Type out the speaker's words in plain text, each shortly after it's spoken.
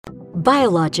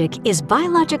Biologic is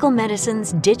Biological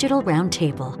Medicine's digital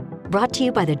roundtable, brought to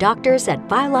you by the doctors at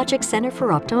Biologic Center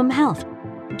for Optimum Health.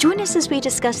 Join us as we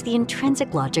discuss the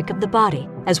intrinsic logic of the body,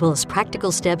 as well as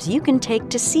practical steps you can take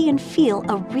to see and feel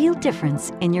a real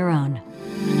difference in your own.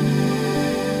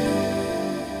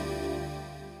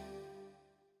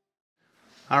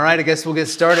 All right, I guess we'll get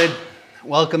started.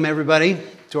 Welcome everybody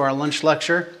to our lunch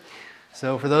lecture.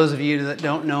 So for those of you that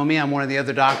don't know me, I'm one of the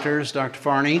other doctors, Dr.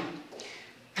 Farney.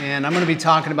 And I'm going to be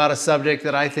talking about a subject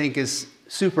that I think is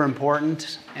super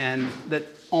important and that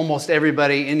almost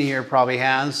everybody in here probably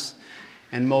has,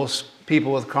 and most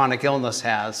people with chronic illness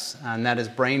has, and that is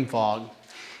brain fog.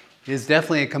 It is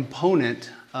definitely a component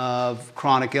of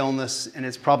chronic illness, and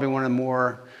it's probably one of the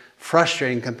more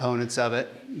frustrating components of it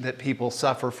that people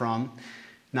suffer from.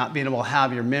 Not being able to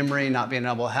have your memory, not being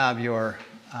able to have your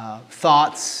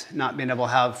thoughts, not being able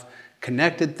to have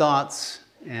connected thoughts,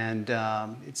 and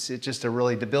it's just a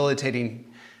really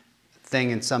debilitating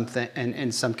thing in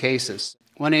some cases.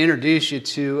 I want to introduce you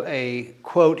to a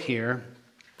quote here.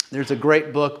 There's a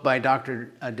great book by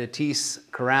Dr. Datis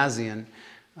Kharrazian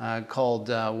called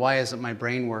Why Isn't My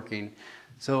Brain Working?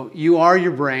 So you are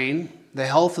your brain. The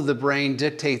health of the brain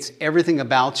dictates everything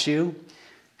about you,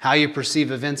 how you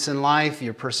perceive events in life,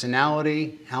 your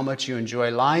personality, how much you enjoy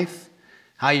life,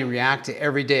 how you react to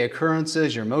everyday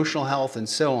occurrences, your emotional health, and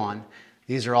so on.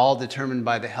 These are all determined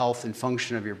by the health and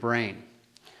function of your brain.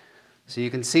 So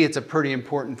you can see it's a pretty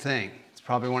important thing. It's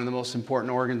probably one of the most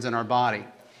important organs in our body.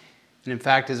 And in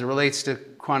fact, as it relates to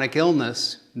chronic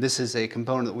illness, this is a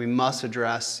component that we must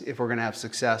address if we're going to have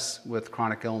success with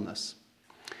chronic illness.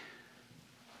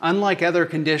 Unlike other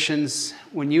conditions,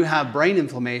 when you have brain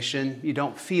inflammation, you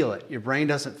don't feel it. Your brain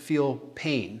doesn't feel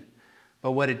pain.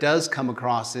 But what it does come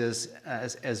across is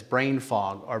as brain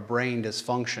fog or brain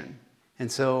dysfunction.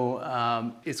 And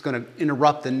so it's going to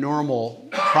interrupt the normal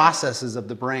processes of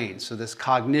the brain. So this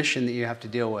cognition that you have to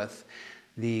deal with,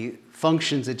 the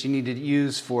functions that you need to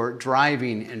use for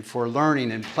driving and for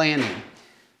learning and planning,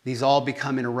 these all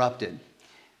become interrupted.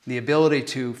 The ability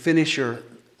to finish your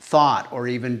thought or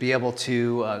even be able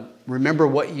to remember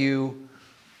what you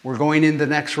were going in the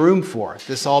next room for,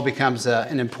 this all becomes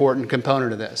an important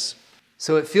component of this.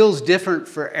 So it feels different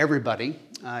for everybody.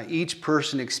 Each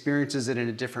person experiences it in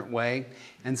a different way,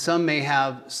 and some may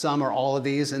have some or all of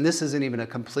these, and this isn't even a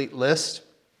complete list,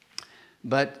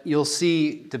 but you'll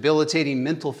see debilitating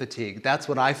mental fatigue. That's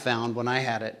what I found when I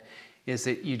had it, is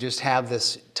that you just have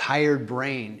this tired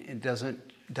brain. It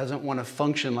doesn't want to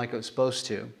function like it was supposed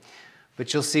to.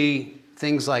 But you'll see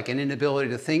things like an inability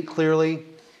to think clearly,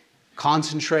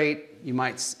 concentrate. You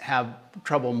might have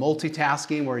trouble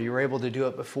multitasking where you were able to do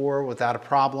it before without a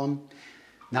problem.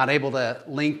 Not able to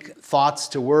link thoughts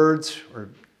to words or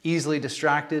easily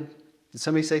distracted. Did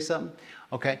somebody say something?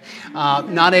 Okay.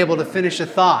 Not able to finish a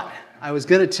thought. I was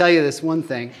going to tell you this one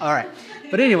thing. All right.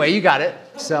 But anyway, you got it.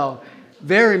 So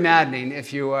very maddening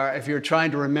if you're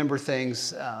trying to remember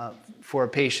things for a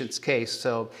patient's case.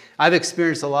 So I've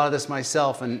experienced a lot of this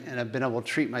myself and I've been able to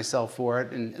treat myself for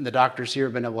it. And the doctors here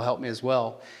have been able to help me as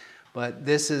well. But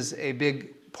this is a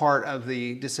big part of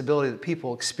the disability that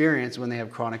people experience when they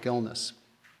have chronic illness.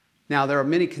 Now, there are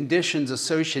many conditions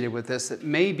associated with this that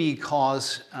may be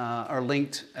are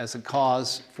linked as a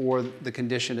cause for the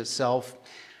condition itself,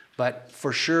 but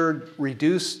for sure,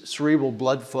 reduced cerebral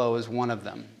blood flow is one of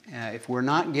them. If we're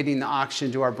not getting the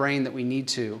oxygen to our brain that we need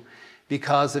to,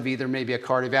 because of either maybe a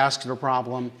cardiovascular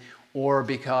problem or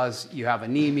because you have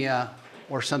anemia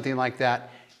or something like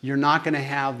that, you're not going to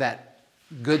have that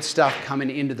good stuff coming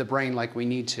into the brain like we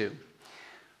need to.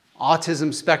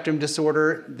 Autism spectrum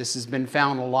disorder, this has been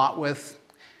found a lot with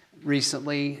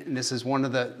recently, and this is one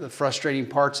of the frustrating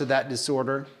parts of that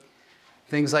disorder.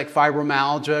 Things like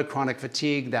fibromyalgia, chronic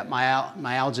fatigue, that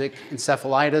myalgic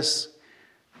encephalitis,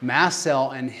 mast cell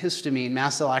and histamine,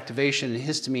 mast cell activation and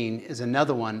histamine is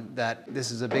another one that this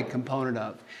is a big component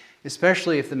of,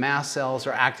 especially if the mast cells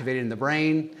are activated in the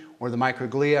brain or the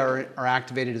microglia are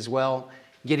activated as well.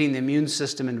 Getting the immune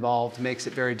system involved makes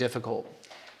it very difficult.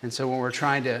 And so when we're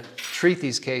trying to treat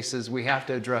these cases, we have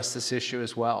to address this issue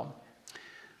as well.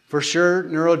 For sure,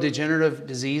 neurodegenerative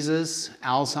diseases,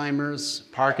 Alzheimer's,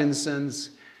 Parkinson's,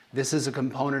 this is a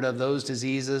component of those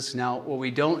diseases. Now, what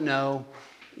we don't know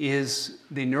is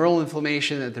the neural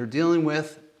inflammation that they're dealing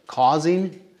with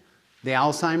causing the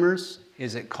Alzheimer's.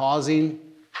 Is it causing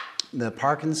the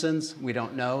Parkinson's? We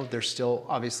don't know. There's still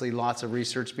obviously lots of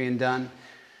research being done.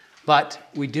 But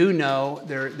we do know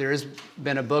there has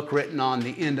been a book written on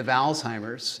the end of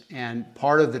Alzheimer's, and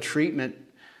part of the treatment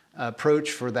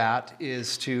approach for that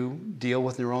is to deal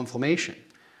with neuroinflammation.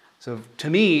 So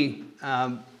to me,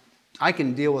 I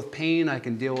can deal with pain, I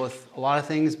can deal with a lot of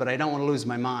things, but I don't want to lose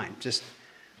my mind. Just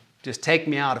take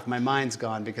me out if my mind's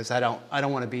gone, because I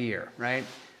don't want to be here, right?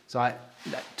 So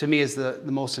that, to me, is the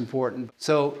most important.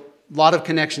 So a lot of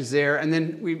connections there. And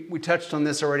then we touched on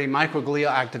this already, microglial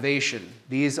activation.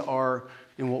 These are,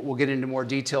 and we'll get into more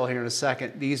detail here in a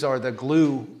second, these are the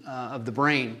glue of the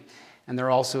brain, and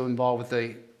they're also involved with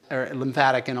the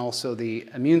lymphatic and also the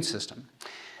immune system.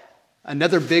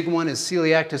 Another big one is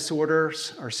celiac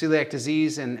disorders, or celiac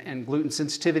disease and gluten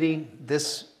sensitivity.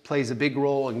 This plays a big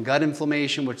role in gut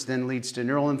inflammation, which then leads to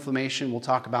neural inflammation. We'll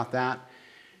talk about that.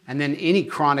 And then any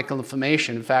chronic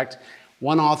inflammation. In fact,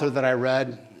 one author that I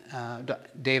read,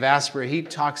 Dave Asprey, he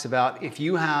talks about if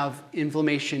you have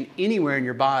inflammation anywhere in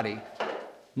your body,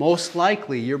 most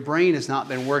likely your brain has not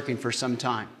been working for some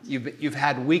time. You've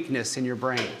had weakness in your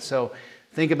brain. So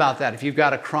think about that. If you've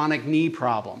got a chronic knee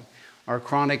problem or a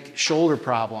chronic shoulder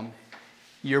problem,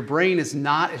 your brain is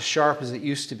not as sharp as it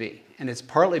used to be. And it's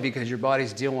partly because your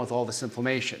body's dealing with all this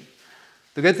inflammation.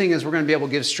 The good thing is we're going to be able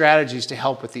to give strategies to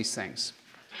help with these things.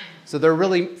 So there are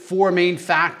really four main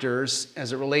factors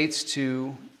as it relates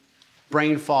to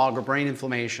brain fog or brain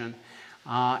inflammation.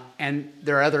 And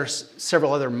there are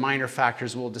several other minor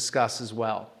factors we'll discuss as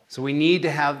well. So we need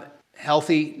to have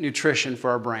healthy nutrition for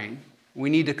our brain. We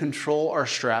need to control our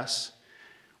stress.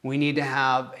 We need to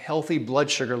have healthy blood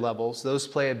sugar levels. Those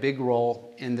play a big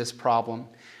role in this problem.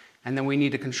 And then we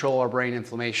need to control our brain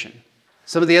inflammation.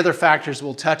 Some of the other factors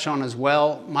we'll touch on as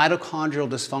well, mitochondrial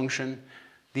dysfunction.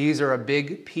 These are a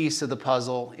big piece of the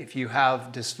puzzle. If you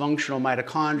have dysfunctional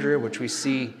mitochondria, which we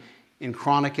see in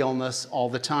chronic illness all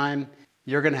the time,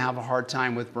 you're going to have a hard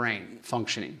time with brain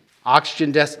functioning.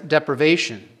 Oxygen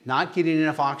deprivation, not getting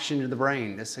enough oxygen to the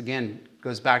brain. This, again,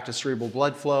 goes back to cerebral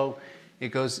blood flow. It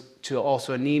goes to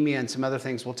also anemia and some other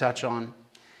things we'll touch on.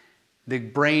 The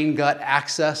brain-gut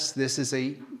axis, this is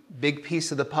a big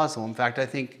piece of the puzzle. In fact, I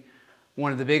think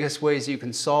one of the biggest ways you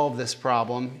can solve this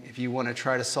problem, if you want to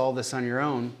try to solve this on your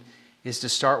own, is to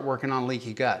start working on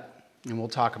leaky gut. And we'll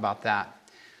talk about that.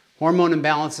 Hormone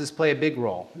imbalances play a big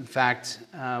role. In fact,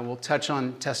 we'll touch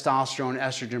on testosterone,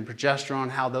 estrogen, progesterone,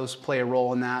 how those play a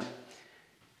role in that.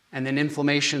 And then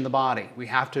inflammation in the body. We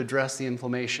have to address the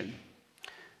inflammation.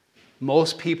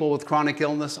 Most people with chronic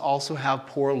illness also have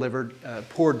poor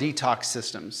detox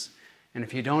systems. And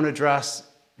if you don't address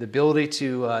the ability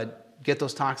to get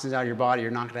those toxins out of your body,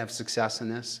 you're not going to have success in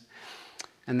this.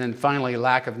 And then finally,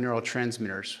 lack of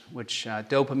neurotransmitters, which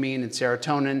dopamine and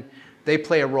serotonin, they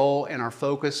play a role in our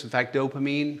focus. In fact,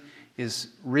 dopamine is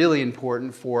really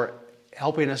important for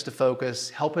helping us to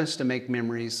focus, helping us to make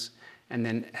memories, and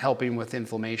then helping with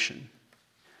inflammation.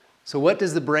 So what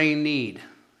does the brain need?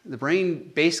 The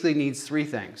brain basically needs three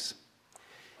things.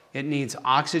 It needs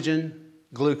oxygen,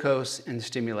 glucose, and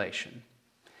stimulation.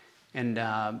 And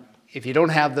if you don't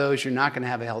have those, you're not going to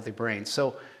have a healthy brain.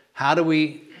 So how do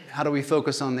we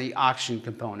focus on the oxygen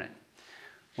component?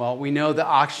 Well, we know that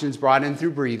oxygen is brought in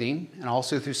through breathing and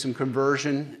also through some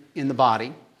conversion in the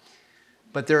body.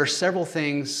 But there are several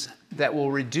things that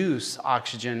will reduce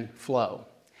oxygen flow.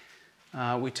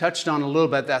 We touched on a little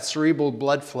bit that cerebral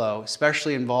blood flow,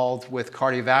 especially involved with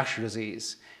cardiovascular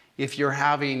disease. If you're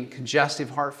having congestive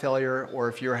heart failure or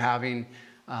if you're having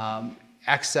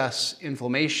excess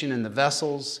inflammation in the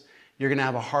vessels, you're going to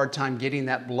have a hard time getting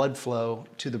that blood flow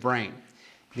to the brain.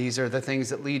 These are the things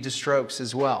that lead to strokes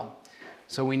as well.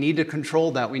 So we need to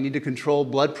control that. We need to control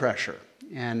blood pressure.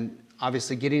 And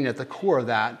obviously getting at the core of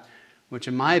that, which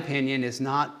in my opinion is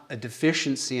not a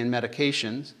deficiency in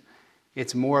medications,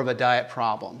 it's more of a diet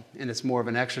problem, and it's more of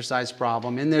an exercise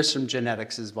problem, and there's some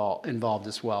genetics involved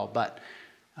as well. But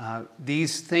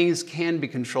these things can be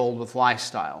controlled with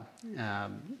lifestyle,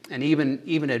 and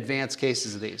even advanced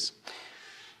cases of these.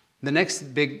 The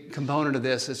next big component of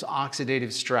this is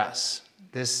oxidative stress.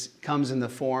 This comes in the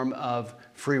form of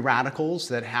free radicals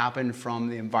that happen from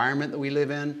the environment that we live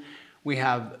in. We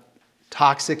have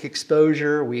toxic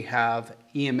exposure, we have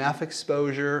EMF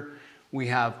exposure, we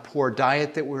have poor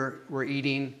diet that we're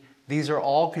eating. These are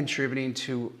all contributing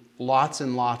to lots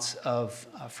and lots of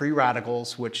free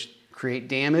radicals which create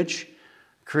damage,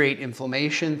 create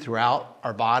inflammation throughout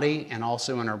our body and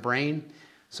also in our brain.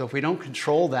 So if we don't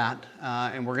control that,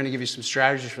 and we're going to give you some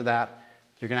strategies for that,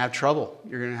 you're going to have trouble.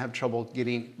 You're going to have trouble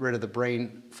getting rid of the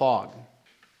brain fog.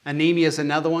 Anemia is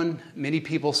another one. Many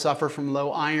people suffer from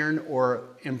low iron or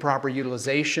improper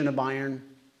utilization of iron.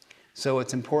 So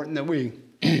it's important that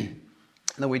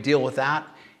we deal with that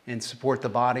and support the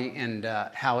body and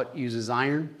how it uses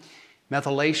iron.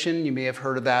 Methylation, you may have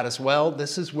heard of that as well.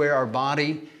 This is where our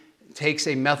body takes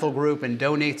a methyl group and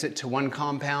donates it to one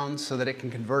compound so that it can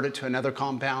convert it to another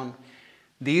compound.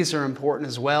 These are important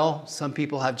as well. Some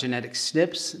people have genetic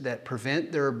SNPs that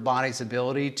prevent their body's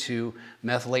ability to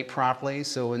methylate properly.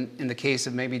 So in the case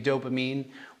of maybe dopamine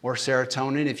or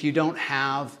serotonin, if you don't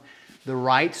have the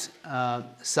right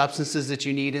substances that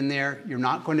you need in there, you're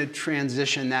not going to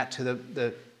transition that to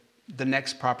the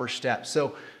next proper step.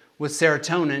 So with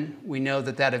serotonin, we know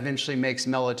that that eventually makes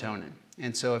melatonin.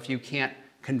 And so if you can't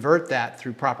convert that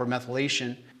through proper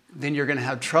methylation, then you're going to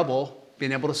have trouble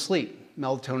being able to sleep.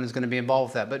 Melatonin is going to be involved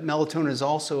with that. But melatonin is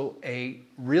also a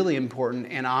really important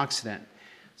antioxidant.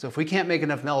 So if we can't make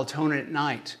enough melatonin at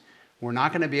night, we're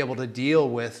not going to be able to deal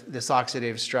with this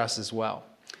oxidative stress as well.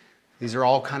 These are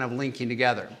all kind of linking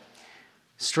together.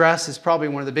 Stress is probably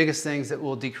one of the biggest things that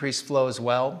will decrease flow as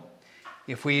well.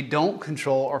 If we don't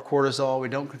control our cortisol, we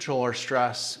don't control our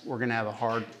stress, we're going to have a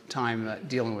hard time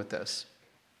dealing with this.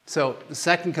 So the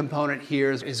second component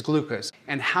here is glucose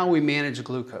and how we manage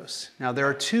glucose. Now there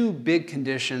are two big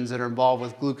conditions that are involved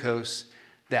with glucose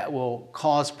that will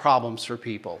cause problems for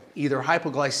people, either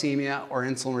hypoglycemia or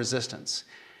insulin resistance.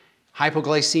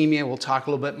 Hypoglycemia, we'll talk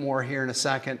a little bit more here in a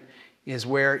second, is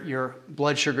where your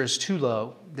blood sugar is too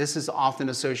low. This is often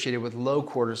associated with low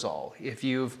cortisol. If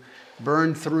you've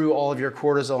burned through all of your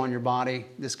cortisol in your body,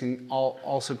 this can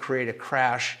also create a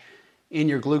crash in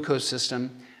your glucose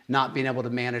system, not being able to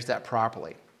manage that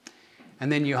properly. And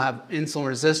then you have insulin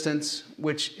resistance,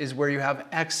 which is where you have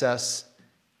excess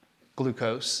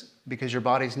glucose because your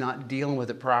body's not dealing with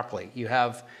it properly. You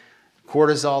have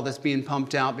cortisol that's being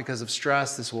pumped out because of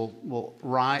stress. This will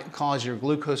cause your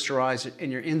glucose to rise,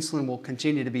 and your insulin will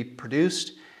continue to be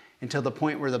produced until the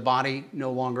point where the body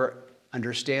no longer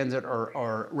understands it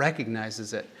or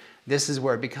recognizes it. This is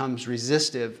where it becomes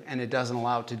resistive and it doesn't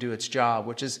allow it to do its job,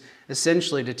 which is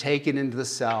essentially to take it into the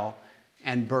cell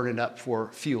and burn it up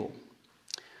for fuel.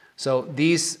 So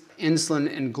these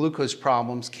insulin and glucose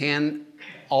problems can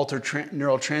alter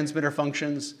neurotransmitter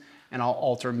functions and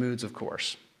alter moods, of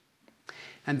course.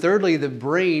 And thirdly, the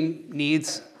brain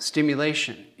needs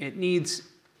stimulation. It needs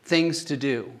things to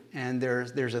do. And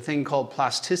there's a thing called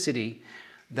plasticity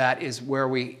that is where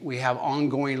we have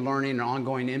ongoing learning and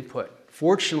ongoing input.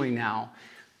 Fortunately now,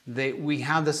 we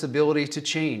have this ability to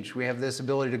change. We have this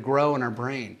ability to grow in our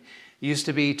brain. It used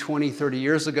to be 20, 30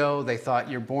 years ago, they thought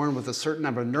you're born with a certain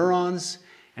number of neurons,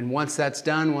 and once that's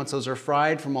done, once those are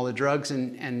fried from all the drugs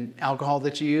and alcohol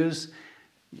that you use,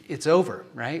 it's over,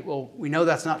 right? Well, we know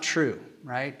that's not true,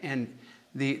 right? And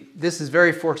this is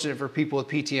very fortunate for people with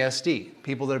PTSD,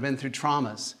 people that have been through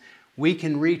traumas. We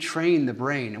can retrain the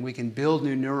brain and we can build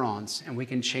new neurons and we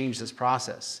can change this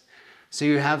process. So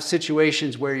you have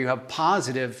situations where you have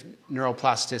positive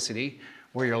neuroplasticity,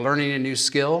 where you're learning a new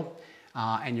skill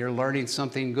and you're learning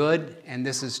something good, and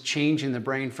this is changing the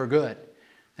brain for good.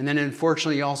 And then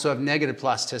unfortunately, you also have negative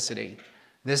plasticity.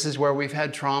 This is where we've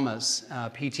had traumas,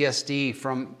 PTSD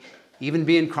from even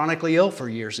being chronically ill for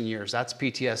years and years. That's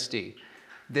PTSD.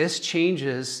 This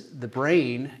changes the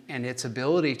brain and its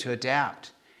ability to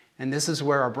adapt. And this is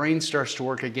where our brain starts to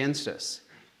work against us.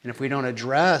 And if we don't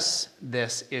address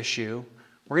this issue,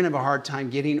 we're going to have a hard time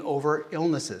getting over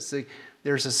illnesses.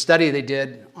 There's a study they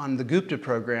did on the Gupta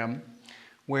program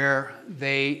where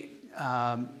they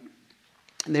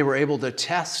were able to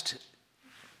test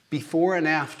before and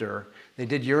after. They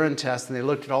did urine tests and they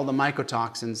looked at all the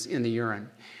mycotoxins in the urine.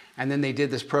 And then they did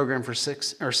this program for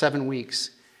 6 or 7 weeks.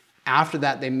 After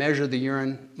that, they measured the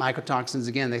urine mycotoxins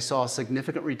again. They saw a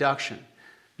significant reduction.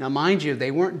 Now, mind you,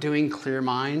 they weren't doing Clear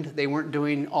Mind. They weren't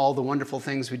doing all the wonderful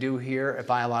things we do here at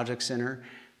Biologic Center.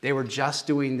 They were just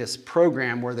doing this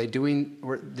program where they're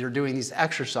doing these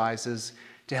exercises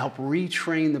to help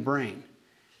retrain the brain.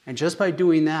 And just by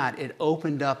doing that, it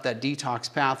opened up that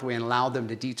detox pathway and allowed them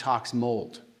to detox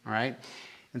mold, all right?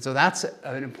 And so that's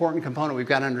an important component we've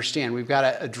got to understand. We've got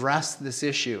to address this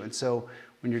issue. And so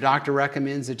when your doctor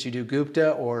recommends that you do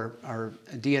Gupta or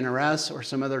DNRS or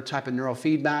some other type of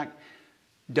neurofeedback,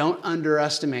 don't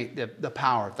underestimate the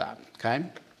power of that, okay?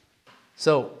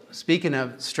 So speaking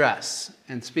of stress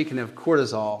and speaking of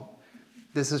cortisol,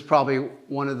 this is probably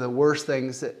one of the worst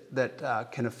things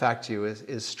that can affect you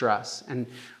is stress. And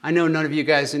I know none of you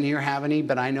guys in here have any,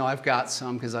 but I know I've got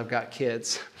some because I've got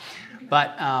kids.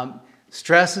 But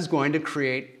stress is going to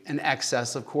create an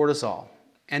excess of cortisol.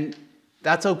 And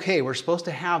that's okay. We're supposed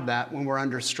to have that when we're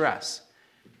under stress.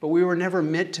 But we were never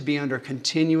meant to be under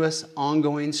continuous,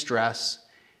 ongoing stress.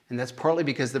 And that's partly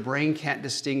because the brain can't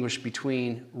distinguish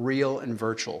between real and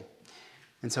virtual.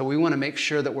 And so we want to make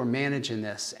sure that we're managing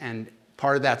this. And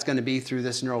part of that's going to be through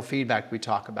this neurofeedback we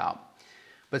talk about.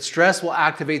 But stress will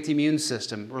activate the immune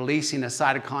system, releasing a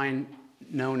cytokine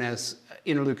known as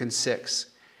interleukin-6.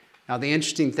 Now, the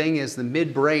interesting thing is the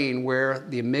midbrain, where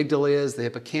the amygdala is, the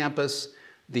hippocampus,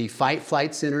 the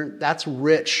fight-flight center, that's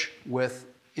rich with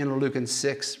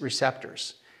interleukin-6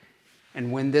 receptors.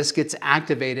 And when this gets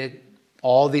activated,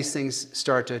 all these things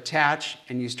start to attach,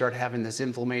 and you start having this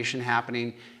inflammation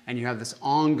happening, and you have this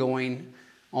ongoing,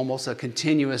 almost a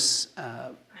continuous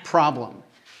problem.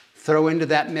 Throw into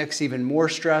that mix even more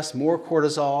stress, more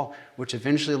cortisol, which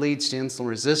eventually leads to insulin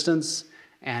resistance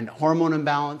and hormone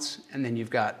imbalance, and then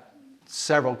you've got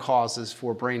several causes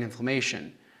for brain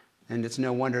inflammation. And it's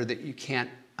no wonder that you can't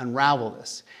unravel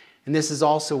this. And this is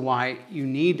also why you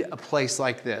need a place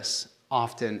like this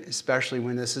often, especially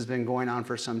when this has been going on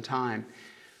for some time,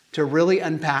 to really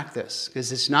unpack this.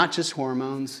 Because it's not just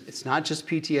hormones, it's not just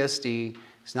PTSD,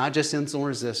 it's not just insulin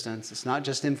resistance, it's not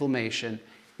just inflammation.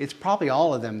 It's probably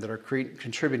all of them that are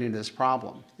contributing to this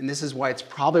problem. And this is why it's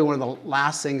probably one of the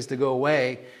last things to go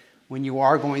away when you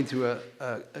are going through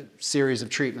a series of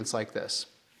treatments like this.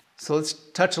 So let's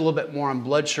touch a little bit more on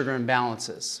blood sugar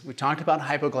imbalances. We talked about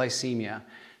hypoglycemia.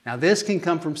 Now this can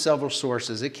come from several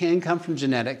sources. It can come from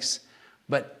genetics,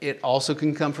 but it also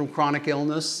can come from chronic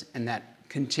illness and that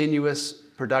continuous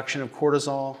production of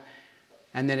cortisol.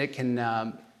 And then it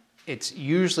can, it's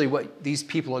usually what these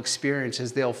people experience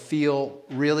is they'll feel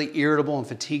really irritable and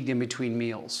fatigued in between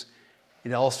meals.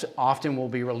 It also often will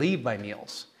be relieved by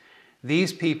meals.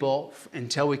 These people,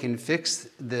 until we can fix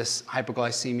this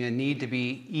hypoglycemia, need to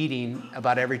be eating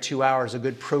about every 2 hours a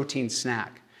good protein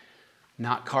snack,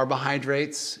 not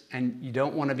carbohydrates, and you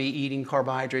don't want to be eating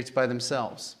carbohydrates by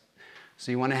themselves.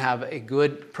 So you want to have a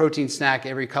good protein snack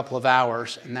every couple of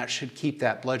hours, and that should keep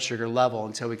that blood sugar level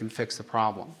until we can fix the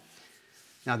problem.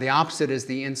 Now the opposite is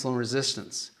the insulin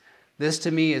resistance. This to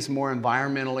me is more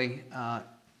environmentally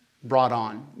brought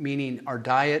on, meaning our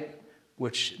diet,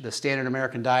 which the standard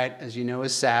American diet, as you know,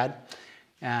 is sad,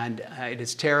 and it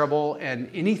is terrible, and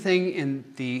anything in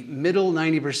the middle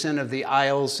 90% of the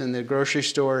aisles in the grocery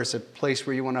store is a place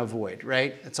where you want to avoid,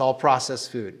 right? It's all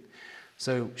processed food.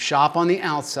 So shop on the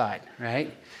outside,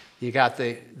 right? You got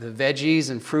the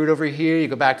veggies and fruit over here, you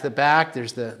go back to the back,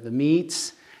 there's the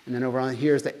meats, and then over on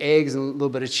here is the eggs and a little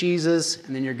bit of cheeses,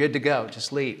 and then you're good to go,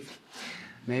 just leave.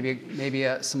 Maybe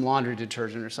some laundry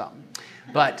detergent or something.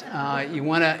 But you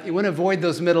want to avoid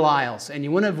those middle aisles, and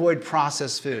you want to avoid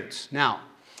processed foods. Now,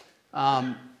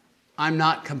 I'm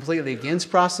not completely against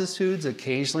processed foods.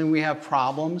 Occasionally we have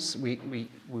problems. We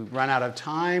run out of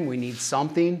time. We need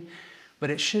something. But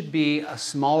it should be a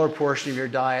smaller portion of your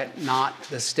diet, not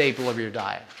the staple of your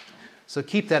diet. So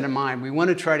keep that in mind. We want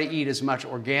to try to eat as much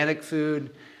organic food.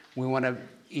 We want to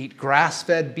eat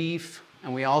grass-fed beef,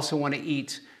 and we also want to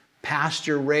eat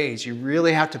pasture raised. You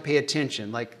really have to pay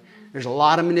attention. Like, there's a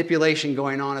lot of manipulation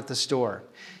going on at the store.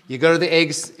 You go to the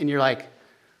eggs and you're like,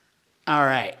 all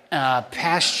right,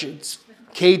 pasture,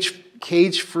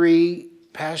 cage-free,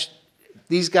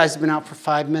 these guys have been out for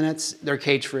 5 minutes, they're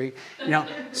cage-free.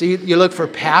 So you look for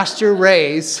pasture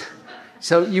raised.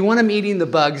 So you want them eating the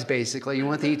bugs, basically. You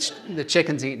want the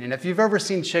chickens eating. And if you've ever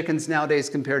seen chickens nowadays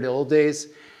compared to old days,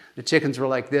 the chickens were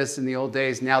like this in the old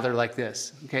days, now they're like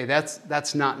this. Okay,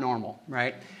 that's not normal,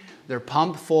 right? They're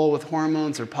pumped full with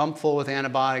hormones, they're pumped full with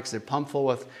antibiotics, they're pumped full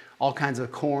with all kinds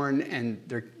of corn, and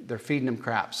they're feeding them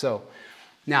crap. So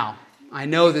now, I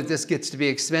know that this gets to be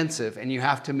expensive, and you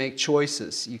have to make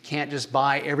choices. You can't just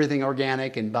buy everything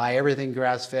organic and buy everything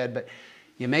grass-fed, but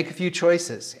you make a few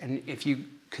choices. And if you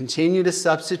continue to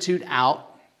substitute out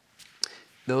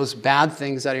those bad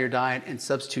things out of your diet and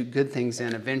substitute good things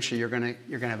in, eventually you're gonna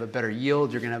have a better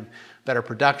yield, you're gonna have better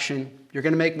production, you're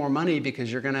gonna make more money because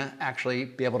you're gonna actually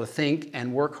be able to think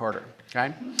and work harder,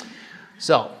 okay?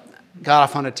 So, got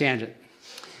off on a tangent.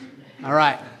 All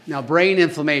right, now brain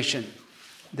inflammation.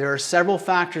 There are several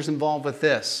factors involved with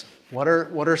this. What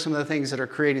are some of the things that are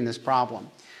creating this problem?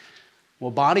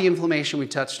 Well, body inflammation we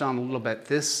touched on a little bit.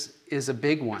 This is a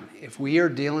big one. If we are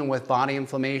dealing with body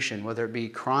inflammation, whether it be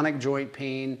chronic joint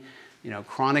pain,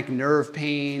 chronic nerve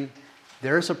pain,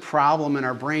 there's a problem in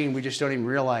our brain. We just don't even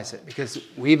realize it because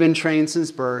we've been trained since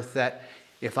birth that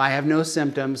if I have no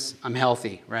symptoms, I'm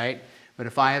healthy, right? But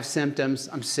if I have symptoms,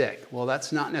 I'm sick. Well,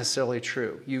 that's not necessarily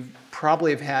true. You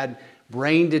probably have had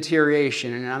brain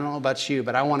deterioration, and I don't know about you,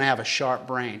 but I want to have a sharp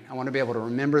brain. I want to be able to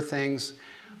remember things.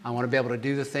 I want to be able to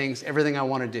do the things, everything I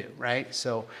want to do, right?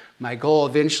 So my goal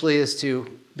eventually is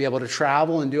to be able to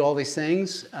travel and do all these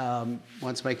things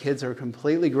once my kids are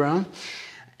completely grown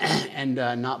and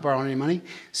not borrow any money.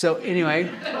 So anyway,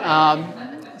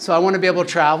 so I want to be able to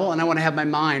travel, and I want to have my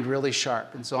mind really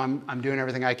sharp. And so I'm doing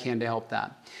everything I can to help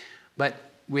that. But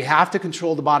we have to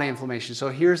control the body inflammation. So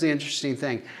here's the interesting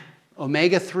thing.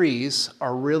 Omega-3s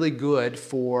are really good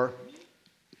for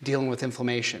dealing with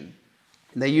inflammation.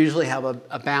 They usually have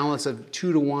a balance of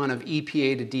 2-to-1 of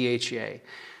EPA to DHEA.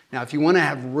 Now, if you want to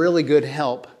have really good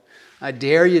help, I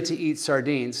dare you to eat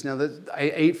sardines. Now,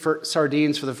 I ate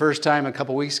sardines for the first time a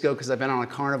couple weeks ago because I've been on a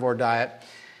carnivore diet,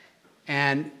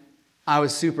 and I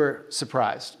was super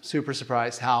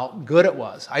surprised how good it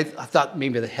was. I thought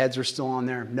maybe the heads were still on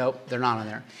there. Nope, they're not on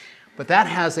there. But that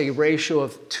has a ratio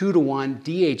of 2-to-1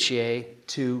 DHEA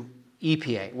to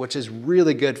EPA, which is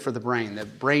really good for the brain. The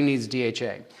brain needs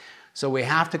DHA. So we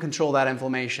have to control that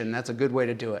inflammation. That's a good way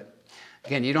to do it.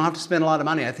 Again, you don't have to spend a lot of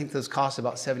money. I think those cost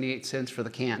about 78 cents for the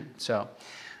can. So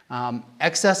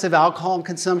excessive alcohol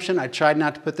consumption, I tried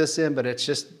not to put this in, but it's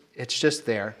just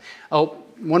there. Oh,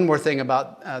 one more thing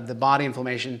about the body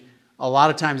inflammation. A lot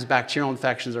of times bacterial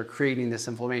infections are creating this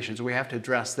inflammation, so we have to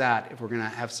address that if we're going to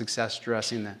have success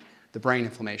addressing the brain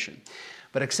inflammation.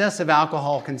 But excessive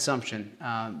alcohol consumption,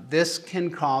 this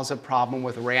can cause a problem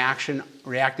with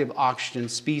reactive oxygen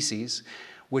species,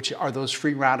 which are those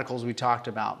free radicals we talked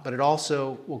about. But it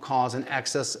also will cause an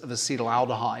excess of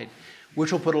acetaldehyde,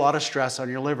 which will put a lot of stress on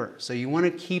your liver. So you want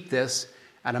to keep this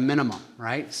at a minimum,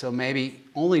 right? So maybe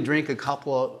only drink a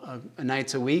couple of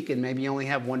nights a week, and maybe you only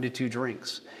have 1 to 2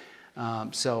 drinks.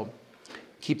 So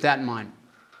keep that in mind.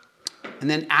 And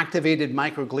then activated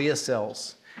microglia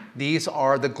cells. These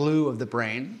are the glue of the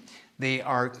brain. They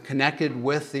are connected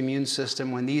with the immune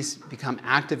system. When these become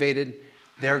activated,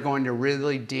 they're going to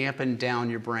really dampen down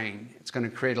your brain. It's going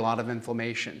to create a lot of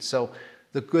inflammation. So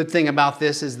the good thing about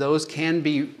this is those can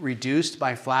be reduced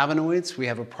by flavonoids. We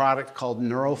have a product called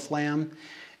NeuroFlam,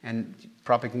 and you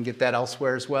probably can get that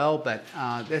elsewhere as well. But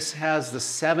this has the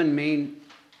 7 main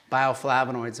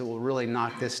bioflavonoids that will really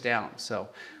knock this down. So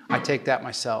I take that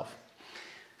myself.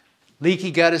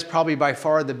 Leaky gut is probably by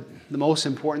far the most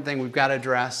important thing we've got to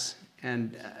address,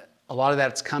 and a lot of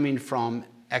that's coming from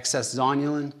excess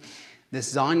zonulin.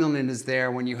 This zonulin is there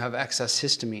when you have excess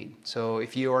histamine. So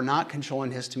if you are not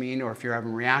controlling histamine, or if you're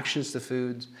having reactions to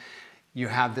foods, you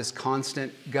have this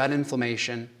constant gut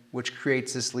inflammation, which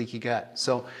creates this leaky gut.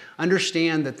 So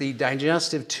understand that the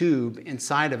digestive tube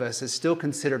inside of us is still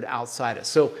considered outside us.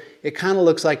 So it kind of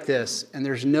looks like this, and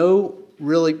there's no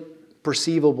really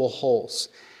perceivable holes.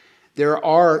 There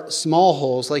are small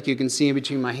holes, like you can see in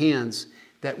between my hands,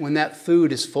 that when that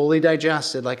food is fully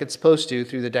digested, like it's supposed to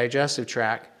through the digestive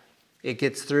tract, it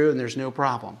gets through and there's no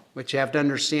problem. What you have to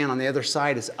understand on the other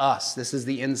side is us. This is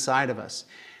the inside of us.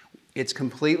 It's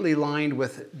completely lined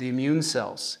with the immune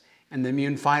cells and the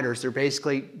immune fighters. They're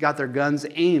basically got their guns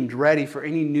aimed, ready for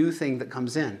any new thing that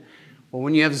comes in. Well,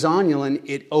 when you have zonulin,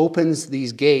 it opens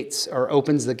these gates, or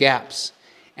opens the gaps,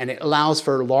 and it allows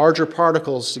for larger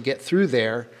particles to get through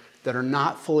there that are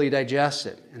not fully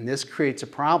digested. And this creates a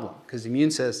problem because the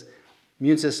immune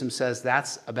system says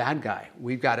that's a bad guy.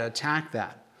 We've got to attack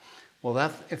that. Well,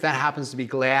 if that happens to be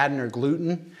gliadin or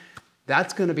gluten,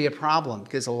 that's going to be a problem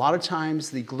because a lot of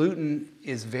times the gluten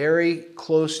is very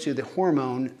close to the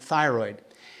hormone thyroid.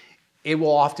 It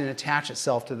will often attach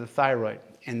itself to the thyroid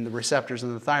and the receptors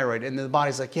in the thyroid. And the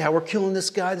body's like, yeah, we're killing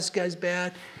this guy's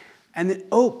bad. And then,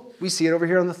 oh, we see it over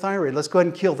here on the thyroid. Let's go ahead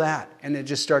and kill that. And it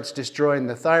just starts destroying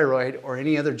the thyroid or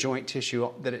any other joint tissue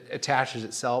that it attaches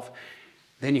itself.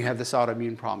 Then you have this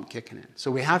autoimmune problem kicking in.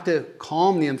 So we have to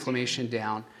calm the inflammation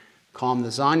down, calm the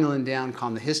zonulin down,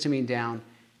 calm the histamine down,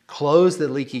 close the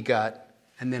leaky gut,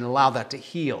 and then allow that to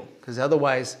heal. Because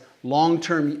otherwise,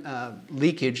 long-term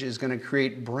leakage is going to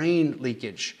create brain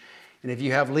leakage. And if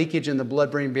you have leakage in the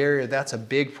blood-brain barrier, that's a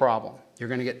big problem. You're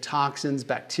going to get toxins,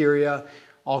 bacteria,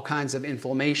 all kinds of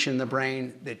inflammation in the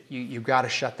brain that you've got to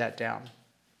shut that down.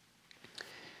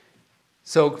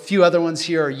 So a few other ones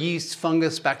here are yeast,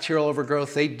 fungus, bacterial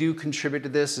overgrowth. They do contribute to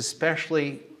this,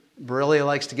 especially Borrelia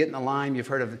likes to get in the Lyme. You've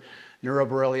heard of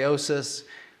neuroborreliosis,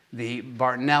 the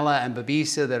Bartonella and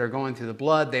Babesia that are going through the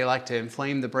blood. They like to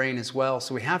inflame the brain as well.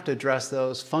 So we have to address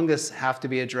those. Fungus have to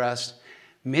be addressed.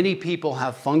 Many people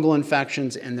have fungal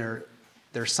infections in their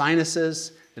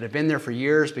sinuses that have been there for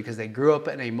years because they grew up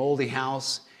in a moldy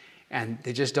house and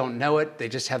they just don't know it. They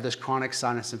just have this chronic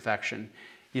sinus infection.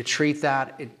 You treat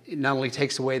that, it not only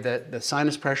takes away the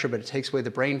sinus pressure, but it takes away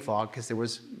the brain fog because there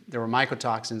were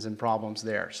mycotoxins and problems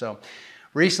there. So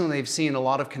recently they've seen a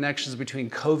lot of connections between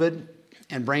COVID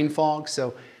and brain fog.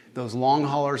 So those long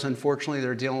haulers, unfortunately,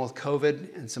 they're dealing with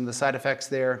COVID and some of the side effects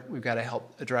there. We've got to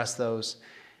help address those.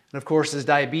 And of course, as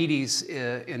diabetes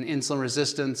and insulin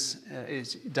resistance,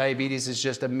 diabetes is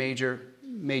just a major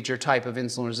type of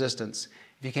insulin resistance.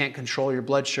 If you can't control your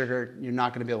blood sugar, you're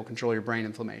not going to be able to control your brain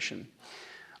inflammation.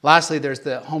 Lastly, there's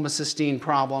the homocysteine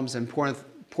problems and poor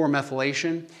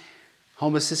methylation.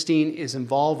 Homocysteine is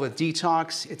involved with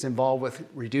detox, it's involved with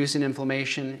reducing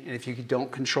inflammation, and if you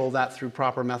don't control that through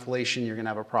proper methylation, you're going to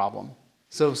have a problem.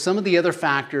 So some of the other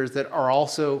factors that are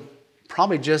also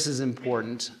probably just as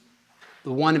important,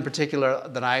 the one in particular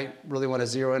that I really want to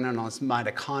zero in on is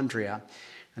mitochondria,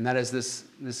 and that is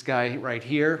this guy right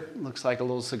here, looks like a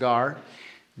little cigar.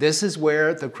 This is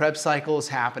where the Krebs cycle is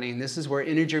happening. This is where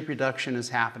energy production is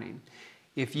happening.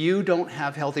 If you don't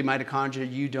have healthy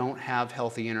mitochondria, you don't have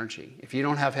healthy energy. If you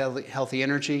don't have healthy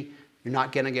energy, you're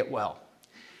not going to get well.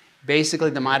 Basically,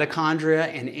 the mitochondria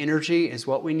and energy is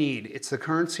what we need. It's the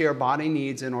currency our body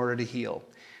needs in order to heal.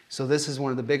 So this is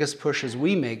one of the biggest pushes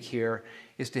we make here,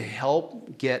 is to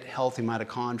help get healthy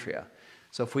mitochondria.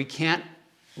 So if we can't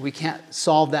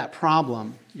solve that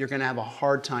problem, you're going to have a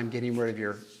hard time getting rid of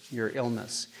your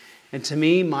illness. And to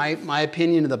me, my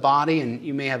opinion of the body, and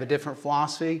you may have a different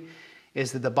philosophy,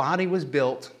 is that the body was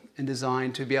built and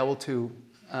designed to be able to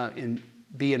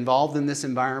be involved in this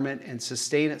environment and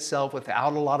sustain itself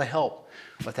without a lot of help,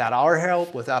 without our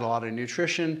help, without a lot of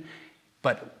nutrition.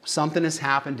 But something has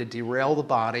happened to derail the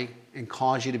body and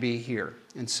cause you to be here.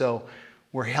 And so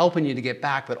we're helping you to get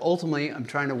back, but ultimately I'm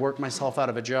trying to work myself out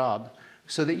of a job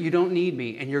so that you don't need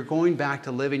me and you're going back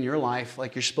to living your life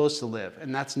like you're supposed to live.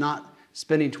 And that's not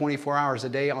spending 24 hours a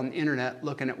day on the internet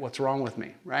looking at what's wrong with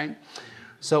me, right?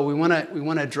 So we want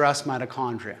to address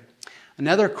mitochondria.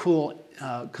 Another cool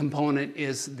component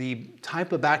is the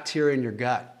type of bacteria in your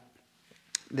gut.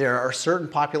 There are certain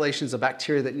populations of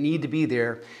bacteria that need to be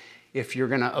there if you're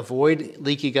going to avoid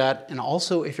leaky gut, and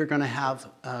also if you're going to have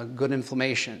good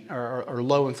inflammation or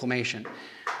low inflammation.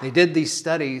 They did these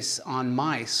studies on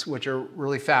mice, which are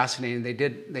really fascinating.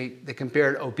 They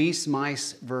compared obese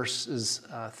mice versus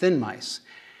thin mice.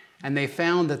 And they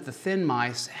found that the thin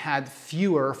mice had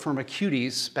fewer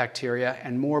Firmicutes bacteria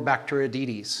and more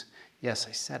Bacteroidetes. Yes,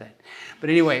 I said it.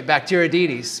 But anyway,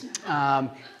 Bacteroidetes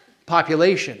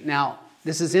population. Now,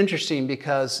 this is interesting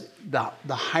because the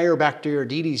higher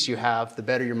Bacteroidetes you have, the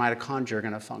better your mitochondria are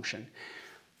going to function.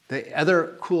 The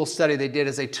other cool study they did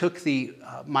is they took the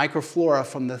microflora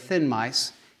from the thin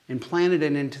mice and planted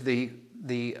it into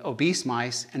the obese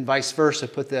mice, and vice versa,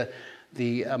 put the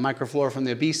microflora from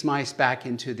the obese mice back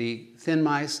into the thin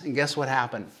mice, and guess what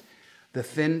happened? The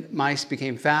thin mice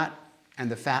became fat,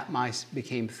 and the fat mice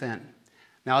became thin.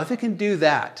 Now, if it can do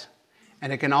that,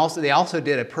 and they also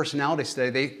did a personality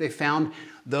study. They found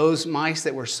those mice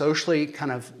that were socially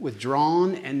kind of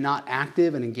withdrawn and not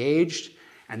active and engaged,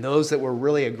 and those that were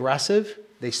really aggressive,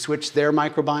 they switched their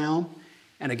microbiome,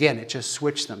 and again, it just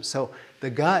switched them. So the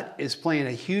gut is playing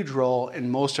a huge role in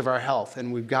most of our health,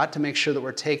 and we've got to make sure that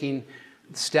we're taking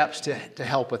steps to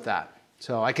help with that.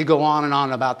 So I could go on and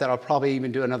on about that. I'll probably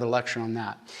even do another lecture on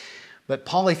that. But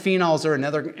polyphenols are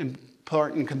another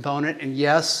important component, and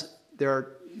yes, there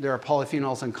are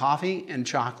polyphenols in coffee and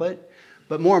chocolate,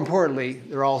 but more importantly,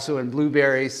 they're also in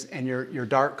blueberries and your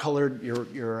dark colored,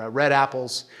 your red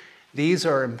apples. These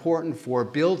are important for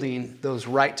building those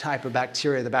right type of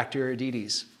bacteria, the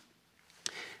Bacteroidetes.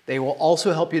 They will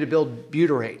also help you to build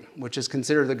butyrate, which is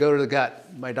considered the go to the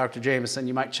gut by Dr. Jameson.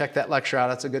 You might check that lecture out.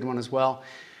 That's a good one as well.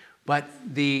 But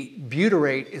the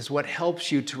butyrate is what helps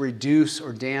you to reduce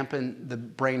or dampen the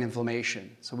brain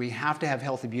inflammation. So we have to have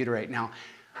healthy butyrate. Now,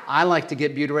 I like to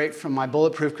get butyrate from my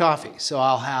bulletproof coffee. So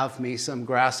I'll have me some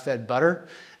grass-fed butter,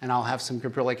 and I'll have some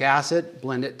caprylic acid,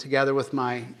 blend it together with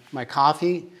my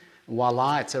coffee.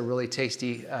 Voila, it's a really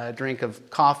tasty drink of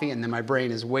coffee, and then my brain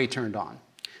is way turned on.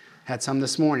 Had some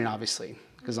this morning, obviously,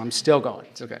 because I'm still going.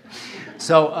 It's okay.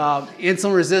 So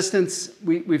insulin resistance,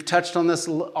 we've touched on this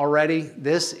already.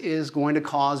 This is going to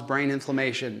cause brain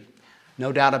inflammation,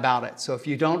 no doubt about it. So if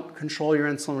you don't control your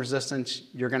insulin resistance,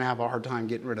 you're going to have a hard time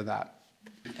getting rid of that.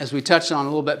 As we touched on a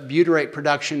little bit, butyrate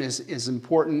production is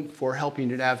important for helping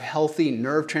you to have healthy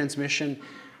nerve transmission.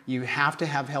 You have to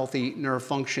have healthy nerve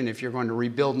function if you're going to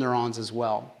rebuild neurons as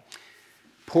well.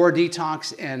 Poor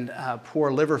detox and poor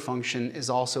liver function is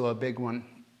also a big one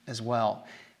as well.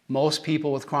 Most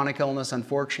people with chronic illness,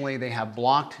 unfortunately, they have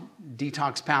blocked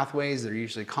detox pathways. They're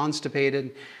usually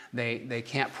constipated. They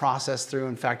can't process through.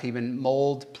 In fact, even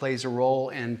mold plays a role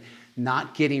in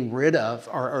not getting rid of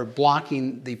or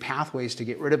blocking the pathways to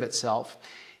get rid of itself.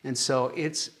 And so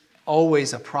it's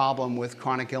always a problem with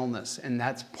chronic illness. And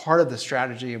that's part of the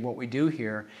strategy of what we do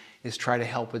here is try to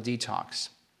help with detox.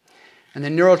 And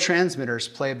then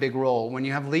neurotransmitters play a big role. When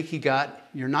you have leaky gut,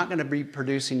 you're not going to be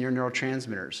producing your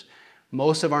neurotransmitters.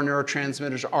 Most of our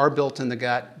neurotransmitters are built in the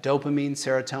gut. Dopamine,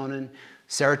 serotonin.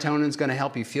 Serotonin is going to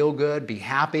help you feel good, be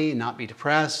happy, not be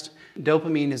depressed.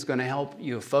 Dopamine is going to help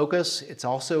you focus. It's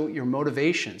also your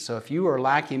motivation. So if you are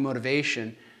lacking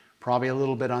motivation, probably a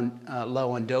little bit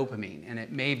low on dopamine, and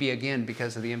it may be, again,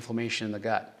 because of the inflammation in the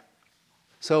gut.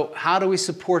 So how do we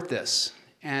support this?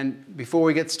 And before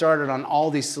we get started on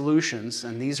all these solutions,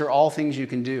 and these are all things you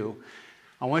can do,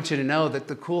 I want you to know that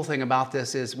the cool thing about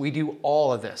this is we do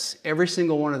all of this. Every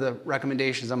single one of the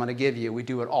recommendations I'm going to give you, we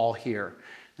do it all here.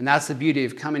 And that's the beauty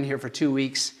of coming here for 2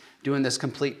 weeks, doing this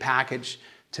complete package.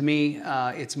 To me,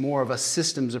 it's more of a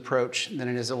systems approach than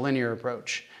it is a linear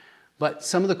approach. But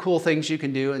some of the cool things you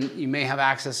can do, and you may have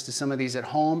access to some of these at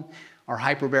home, are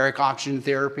hyperbaric oxygen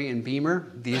therapy and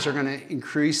BEMER. These are going to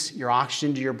increase your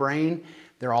oxygen to your brain.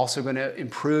 They're also going to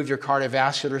improve your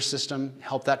cardiovascular system,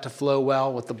 help that to flow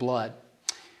well with the blood.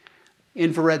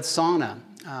 Infrared sauna.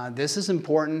 This is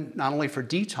important not only for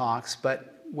detox,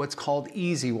 but what's called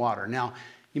easy water. Now,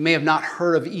 you may have not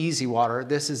heard of easy water.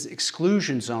 This is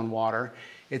exclusion zone water.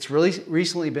 It's really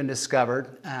recently been discovered.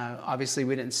 Obviously,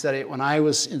 we didn't study it when I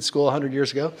was in school 100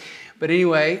 years ago. But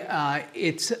anyway,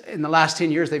 it's in the last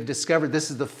 10 years, they've discovered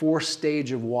this is the fourth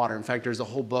stage of water. In fact, there's a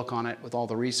whole book on it with all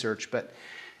the research. But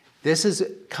this is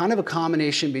kind of a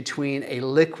combination between a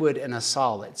liquid and a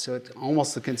solid. So it's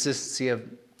almost the consistency of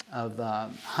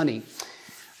honey,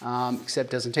 except it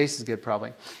doesn't taste as good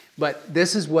probably. But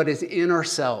this is what is in our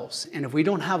cells. And if we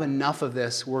don't have enough of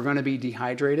this, we're going to be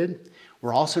dehydrated.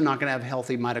 We're also not going to have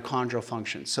healthy mitochondrial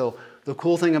function. So the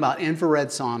cool thing about infrared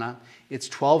sauna, it's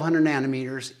 1200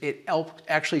 nanometers. It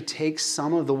actually takes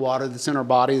some of the water that's in our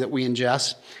body that we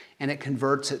ingest, and it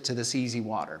converts it to this easy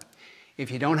water. If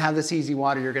you don't have this easy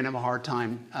water, you're going to have a hard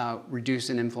time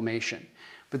reducing inflammation.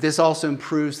 But this also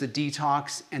improves the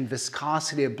detox and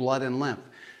viscosity of blood and lymph.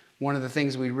 One of the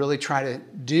things we really try to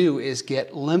do is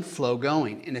get lymph flow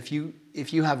going. And if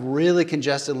you have really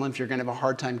congested lymph, you're going to have a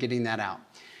hard time getting that out.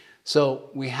 So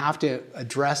we have to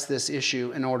address this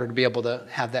issue in order to be able to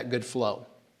have that good flow.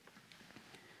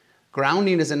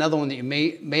 Grounding is another one that you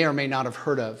may or may not have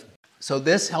heard of. So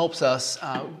this helps us.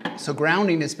 So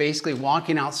grounding is basically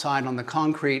walking outside on the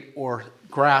concrete or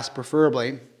grass,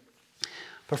 preferably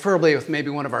with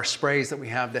maybe one of our sprays that we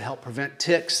have that help prevent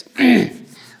ticks,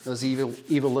 those evil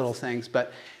little things.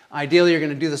 But ideally, you're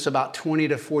going to do this about 20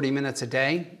 to 40 minutes a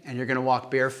day, and you're going to walk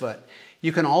barefoot.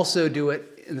 You can also do it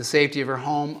in the safety of your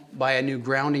home by a new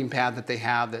grounding pad that they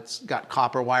have that's got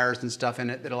copper wires and stuff in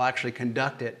it that'll actually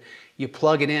conduct it. You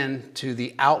plug it in to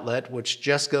the outlet, which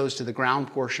just goes to the ground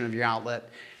portion of your outlet,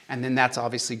 and then that's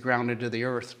obviously grounded to the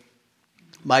earth.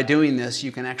 By doing this,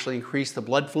 you can actually increase the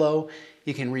blood flow.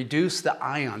 You can reduce the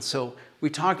ions. So we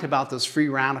talked about those free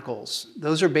radicals.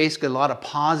 Those are basically a lot of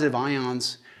positive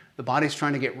ions the body's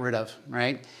trying to get rid of,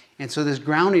 right? And so this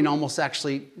grounding almost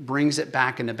actually brings it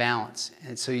back into balance.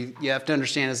 And so you have to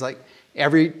understand it's like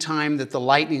every time that the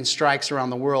lightning strikes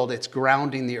around the world, it's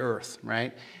grounding the earth,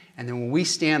 right? And then when we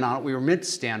stand on it, we were meant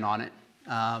to stand on it,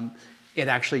 it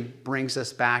actually brings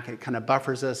us back. It kind of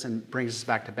buffers us and brings us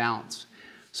back to balance.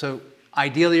 So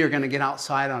ideally, you're going to get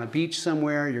outside on a beach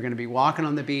somewhere. You're going to be walking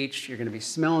on the beach. You're going to be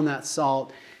smelling that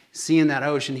salt, seeing that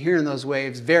ocean, hearing those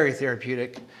waves. Very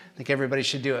therapeutic. I think everybody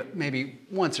should do it maybe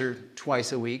once or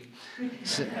twice a week,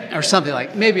 or something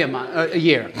like maybe a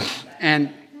year.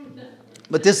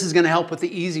 But this is going to help with the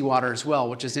easy water as well,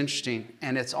 which is interesting.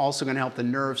 And it's also going to help the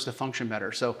nerves to function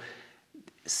better. So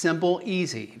simple,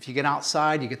 easy. If you get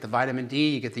outside, you get the vitamin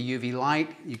D, you get the UV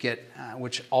light, you get,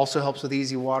 which also helps with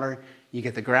easy water. You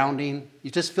get the grounding.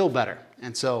 You just feel better.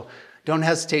 And so don't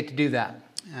hesitate to do that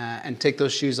and take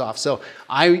those shoes off. So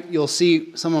you'll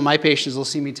see some of my patients will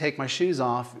see me take my shoes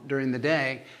off during the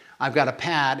day. I've got a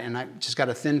pad and I've just got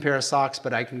a thin pair of socks,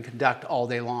 but I can conduct all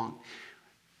day long.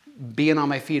 Being on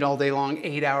my feet all day long,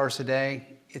 8 hours a day,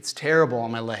 it's terrible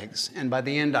on my legs. And by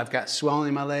the end, I've got swelling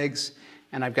in my legs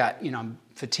and I've got, I'm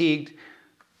fatigued.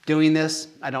 Doing this,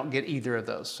 I don't get either of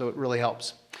those. So it really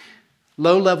helps.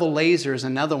 Low-level laser is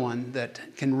another one that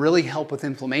can really help with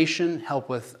inflammation, help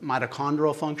with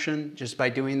mitochondrial function just by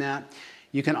doing that.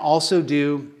 You can also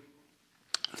do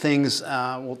things,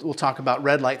 we'll talk about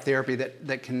red light therapy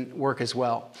that can work as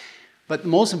well. But the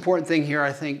most important thing here,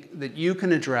 I think, that you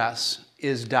can address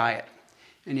is diet.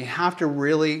 And you have to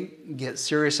really get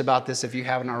serious about this if you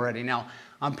haven't already. Now,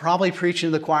 I'm probably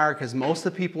preaching to the choir because most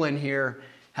of the people in here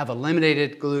have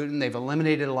eliminated gluten. They've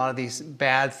eliminated a lot of these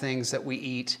bad things that we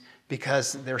eat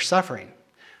because they're suffering.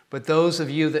 But those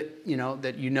of you that you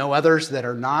know others that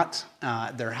are not,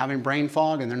 they're having brain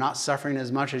fog and they're not suffering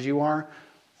as much as you are,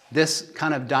 this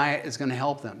kind of diet is going to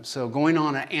help them. So going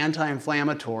on an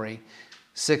anti-inflammatory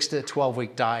 6 to 12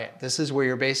 week diet. This is where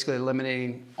you're basically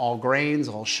eliminating all grains,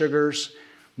 all sugars,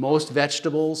 most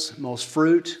vegetables, most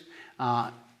fruit.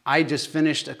 I just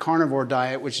finished a carnivore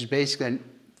diet, which is basically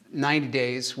 90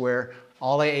 days where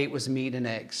all I ate was meat and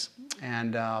eggs.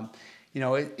 And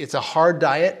it's a hard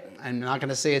diet. I'm not going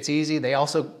to say it's easy. They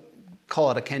also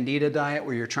call it a candida diet,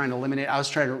 where you're trying to eliminate. I was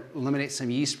trying to eliminate some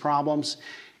yeast problems,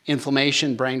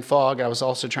 inflammation, brain fog. I was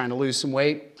also trying to lose some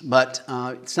weight, but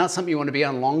it's not something you want to be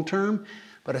on long term.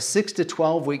 But a 6 to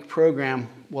 12 week program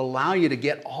will allow you to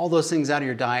get all those things out of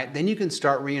your diet. Then you can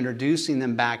start reintroducing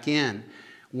them back in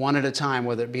one at a time,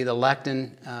 whether it be the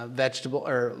lectin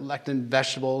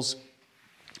vegetables,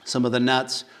 some of the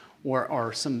nuts,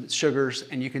 or some sugars,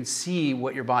 and you can see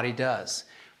what your body does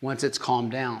once it's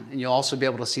calmed down. And you'll also be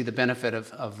able to see the benefit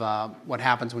of what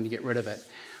happens when you get rid of it.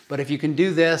 But if you can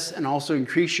do this and also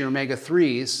increase your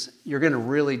omega-3s, you're going to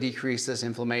really decrease this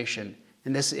inflammation.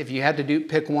 And this, if you had to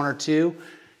pick one or two,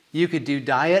 you could do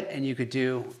diet and you could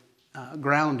do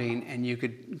grounding, and you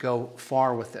could go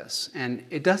far with this. And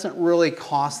it doesn't really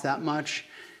cost that much.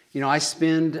 I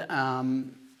spend about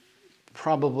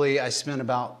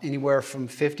anywhere from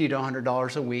 $50 to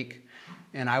 $100 a week,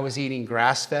 and I was eating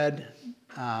grass-fed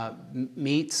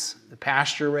meats, the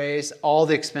pasture raised, all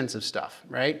the expensive stuff,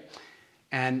 right?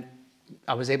 And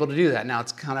I was able to do that. Now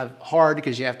it's kind of hard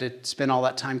because you have to spend all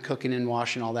that time cooking and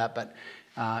washing all that, but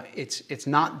it's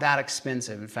not that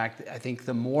expensive. In fact, I think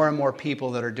the more and more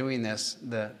people that are doing this,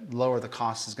 the lower the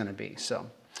cost is going to be. So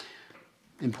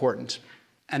important.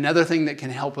 Another thing that can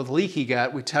help with leaky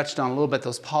gut, we touched on a little bit,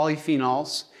 those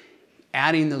polyphenols,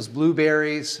 adding those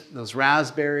blueberries, those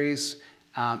raspberries,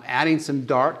 adding some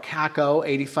dark cacao,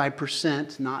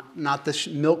 85%, not the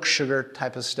milk sugar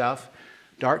type of stuff.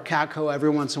 Dark cacao every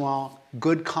once in a while.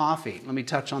 Good coffee. Let me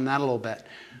touch on that a little bit.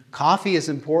 Coffee is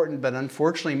important, but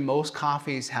unfortunately most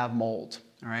coffees have mold,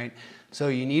 all right? So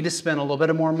you need to spend a little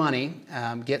bit more money,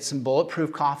 get some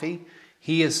bulletproof coffee.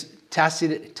 He has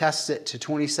tested it to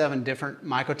 27 different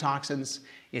mycotoxins.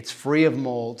 It's free of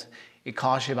mold. It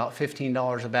costs you about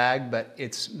 $15 a bag, but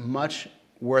it's much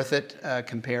worth it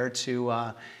compared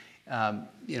to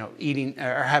eating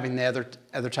or having the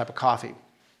other type of coffee.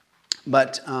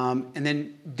 But and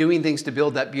then doing things to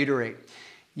build that butyrate.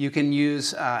 You can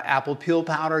use apple peel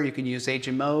powder. You can use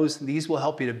HMOs. These will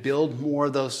help you to build more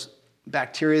of those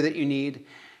bacteria that you need,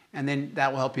 and then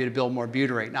that will help you to build more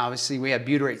butyrate. Now, obviously, we have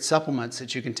butyrate supplements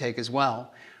that you can take as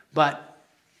well. But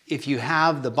if you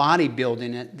have the body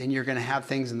building it, then you're going to have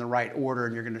things in the right order,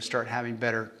 and you're going to start having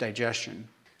better digestion.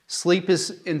 Sleep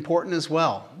is important as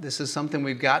well. This is something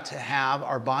we've got to have.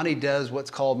 Our body does what's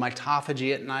called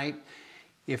mitophagy at night.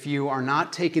 If you are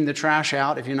not taking the trash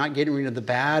out, if you're not getting rid of the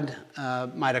bad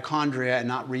mitochondria and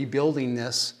not rebuilding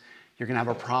this, you're going to have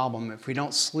a problem. If we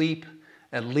don't sleep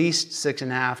at least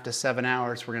 6.5 to 7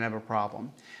 hours, we're going to have a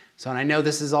problem. So, and I know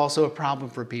this is also a problem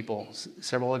for people.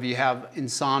 Several of you have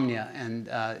insomnia, and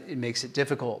it makes it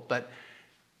difficult, but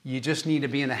you just need to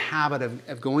be in a habit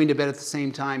of going to bed at the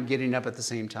same time, getting up at the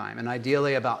same time. And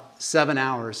ideally about 7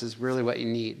 hours is really what you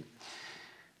need.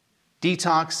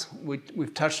 Detox,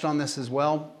 we've touched on this as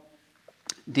well.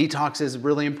 Detox is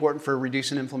really important for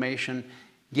reducing inflammation,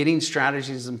 getting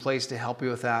strategies in place to help you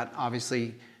with that.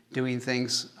 Obviously, doing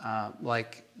things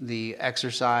like the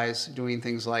exercise, doing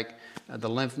things like the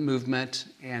lymph movement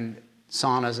and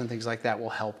saunas and things like that will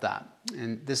help that.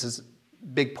 And this is a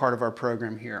big part of our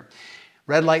program here.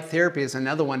 Red light therapy is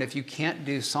another one. If you can't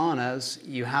do saunas,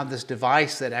 you have this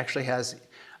device that actually has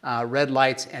red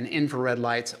lights and infrared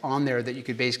lights on there that you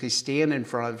could basically stand in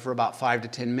front of for about 5 to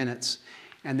 10 minutes,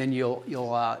 and then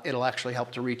it'll actually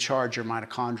help to recharge your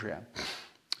mitochondria.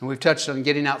 And we've touched on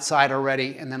getting outside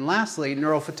already. And then lastly,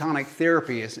 neurophotonic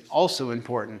therapy is also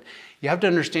important. You have to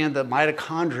understand that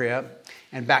mitochondria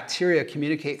and bacteria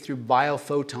communicate through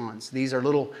biophotons. These are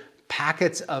little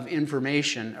packets of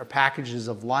information or packages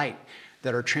of light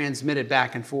that are transmitted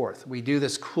back and forth. We do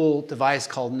this cool device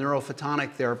called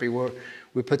neurophotonic therapy where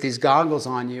we put these goggles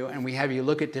on you and we have you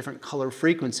look at different color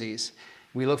frequencies.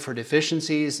 We look for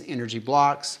deficiencies, energy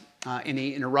blocks,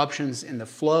 any interruptions in the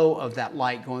flow of that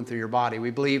light going through your body.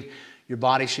 We believe your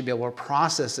body should be able to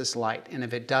process this light, and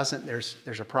if it doesn't,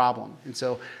 there's a problem. And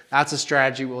so that's a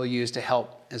strategy we'll use to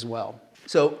help as well.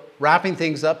 So wrapping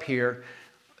things up here,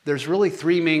 there's really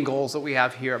 3 main goals that we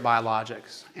have here at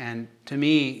Biologics. And to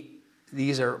me,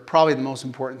 these are probably the most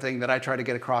important thing that I try to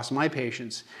get across to my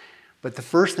patients. But the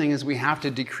first thing is we have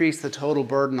to decrease the total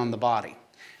burden on the body.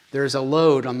 There's a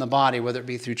load on the body, whether it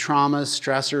be through traumas,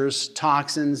 stressors,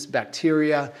 toxins,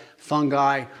 bacteria,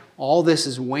 fungi. All this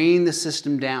is weighing the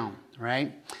system down,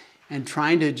 right? And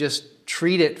trying to just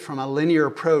treat it from a linear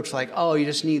approach like, oh, you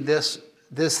just need this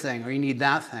thing or you need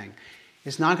that thing.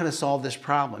 It's not going to solve this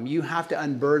problem. You have to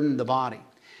unburden the body.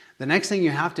 The next thing you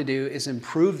have to do is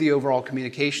improve the overall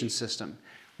communication system.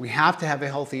 We have to have a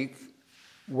healthy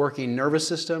working nervous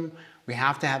system. We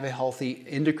have to have a healthy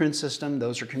endocrine system.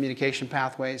 Those are communication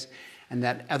pathways. And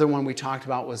that other one we talked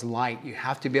about was light. You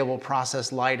have to be able to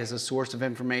process light as a source of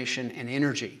information and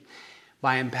energy.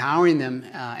 By empowering them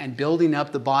and building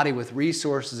up the body with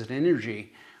resources and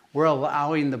energy, we're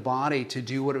allowing the body to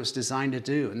do what it was designed to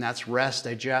do, and that's rest,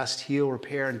 digest, heal,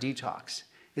 repair, and detox.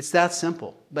 It's that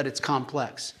simple, but it's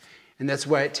complex. And that's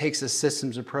why it takes a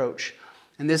systems approach.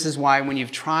 And this is why when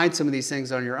you've tried some of these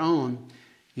things on your own,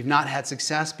 you've not had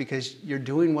success because you're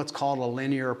doing what's called a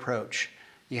linear approach.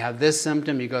 You have this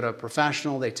symptom, you go to a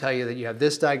professional, they tell you that you have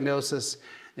this diagnosis,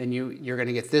 then you're going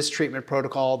to get this treatment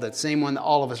protocol, that same one that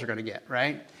all of us are going to get,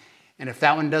 right? And if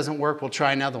that one doesn't work, we'll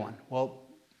try another one. Well,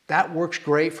 that works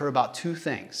great for about two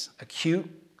things: acute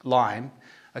Lyme,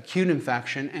 acute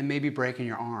infection, and maybe breaking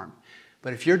your arm.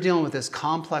 But if you're dealing with this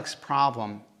complex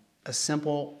problem, a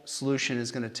simple solution is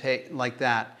going to take like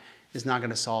that is not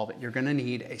going to solve it. You're going to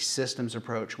need a systems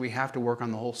approach. We have to work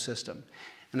on the whole system.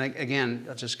 And again,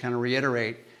 I'll just kind of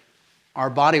reiterate, our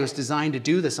body was designed to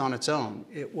do this on its own.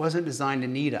 It wasn't designed to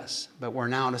need us, but we're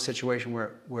now in a situation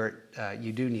where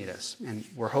you do need us, and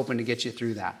we're hoping to get you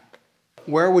through that.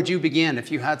 Where would you begin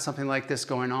if you had something like this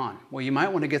going on? Well, you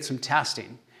might want to get some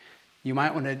testing. You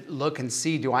might want to look and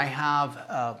see, do I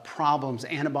have problems,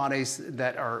 antibodies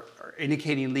that are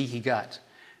indicating leaky gut?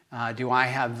 Do I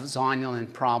have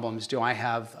zonulin problems? Do I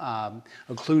have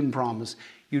occludin problems?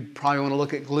 You'd probably want to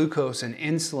look at glucose and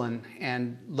insulin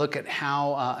and look at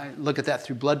that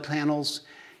through blood panels.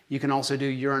 You can also do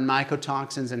urine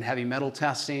mycotoxins and heavy metal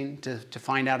testing to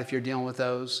find out if you're dealing with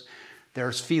those.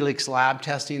 There's Felix lab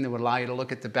testing that would allow you to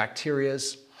look at the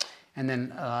bacterias. And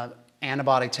then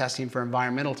antibody testing for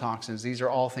environmental toxins. These are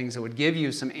all things that would give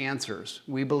you some answers.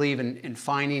 We believe in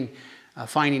finding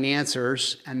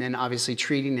answers and then obviously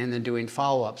treating and then doing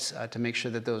follow-ups to make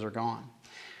sure that those are gone.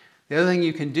 The other thing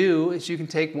you can do is you can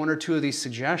take one or two of these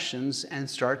suggestions and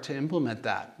start to implement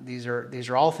that. These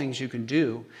are all things you can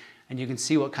do, and you can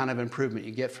see what kind of improvement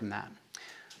you get from that.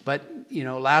 But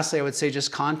lastly, I would say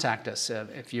just contact us.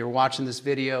 If you're watching this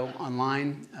video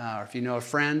online, or if you know a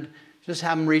friend, just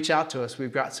have them reach out to us.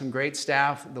 We've got some great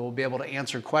staff that will be able to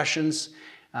answer questions,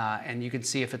 and you can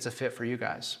see if it's a fit for you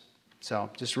guys. So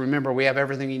just remember, we have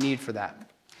everything you need for that.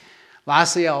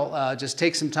 Lastly, I'll just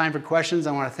take some time for questions.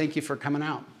 I want to thank you for coming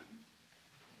out.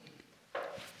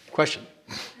 Question?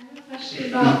 I have a question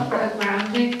about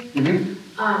grounding.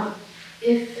 Mm-hmm.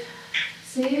 If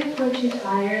we're too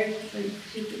tired, like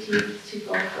too fatigued to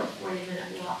go for a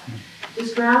 40-minute walk,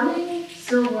 does grounding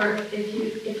still work if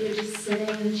you're just sitting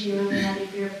in the chair and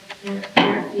have your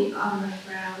feet on the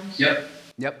ground?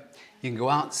 Yep. You can go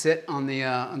out, sit on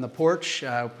the porch,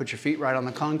 put your feet right on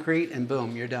the concrete, and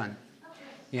boom, you're done.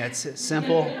 Yeah, it's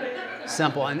simple.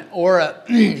 And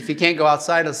if you can't go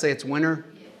outside, let's say it's winter.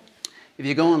 If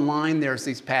you go online, there's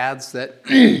these pads that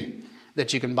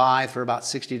that you can buy for about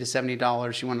 $60 to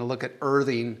 $70. You want to look at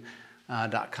earthing.com.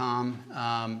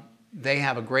 They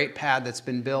have a great pad that's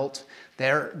been built.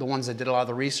 They're the ones that did a lot of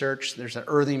the research. There's an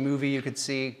Earthing movie you could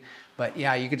see. But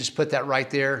yeah, you could just put that right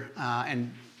there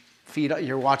and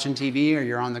you're watching TV or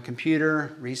you're on the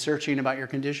computer researching about your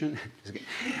condition.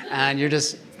 And you're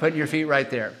just putting your feet right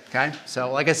there, okay?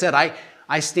 So like I said, I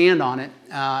stand on it.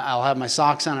 I'll have my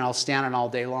socks on and I'll stand on it all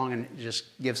day long, and it just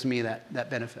gives me that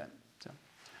benefit. So,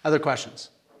 other questions?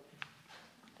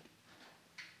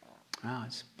 Wow,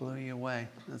 it's blew you away.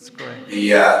 That's great.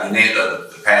 The name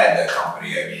of the pad, the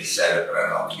company, I mean, you said it, but I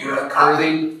don't know. You have a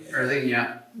copy? Earthing,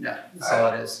 yeah. That's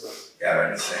all it is. Yeah, but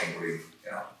I'm just saying,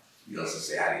 you also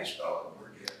say, how do you spell the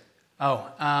word here?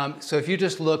 So if you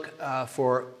just look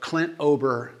for Clint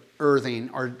Ober Earthing,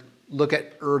 or look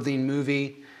at Earthing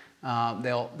movie,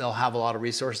 they'll have a lot of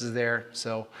resources there.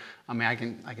 So I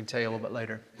mean, I can tell you a little bit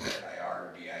later.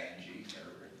 EARTHING?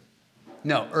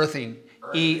 No, Earthing.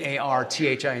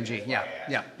 EARTHING.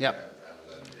 Yeah.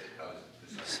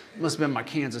 Must have been my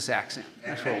Kansas accent.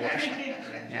 That's what it was.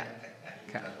 Yeah.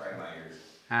 Okay.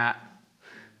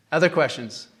 Other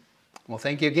questions? Well,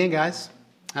 thank you again, guys.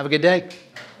 Have a good day.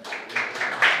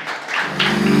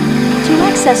 To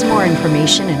access more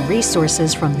information and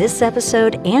resources from this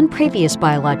episode and previous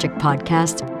Biologic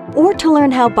podcasts, or to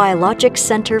learn how Biologics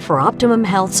Center for Optimum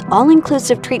Health's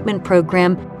all-inclusive treatment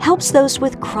program helps those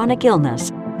with chronic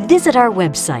illness, visit our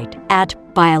website at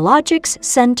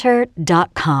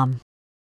biologicscenter.com.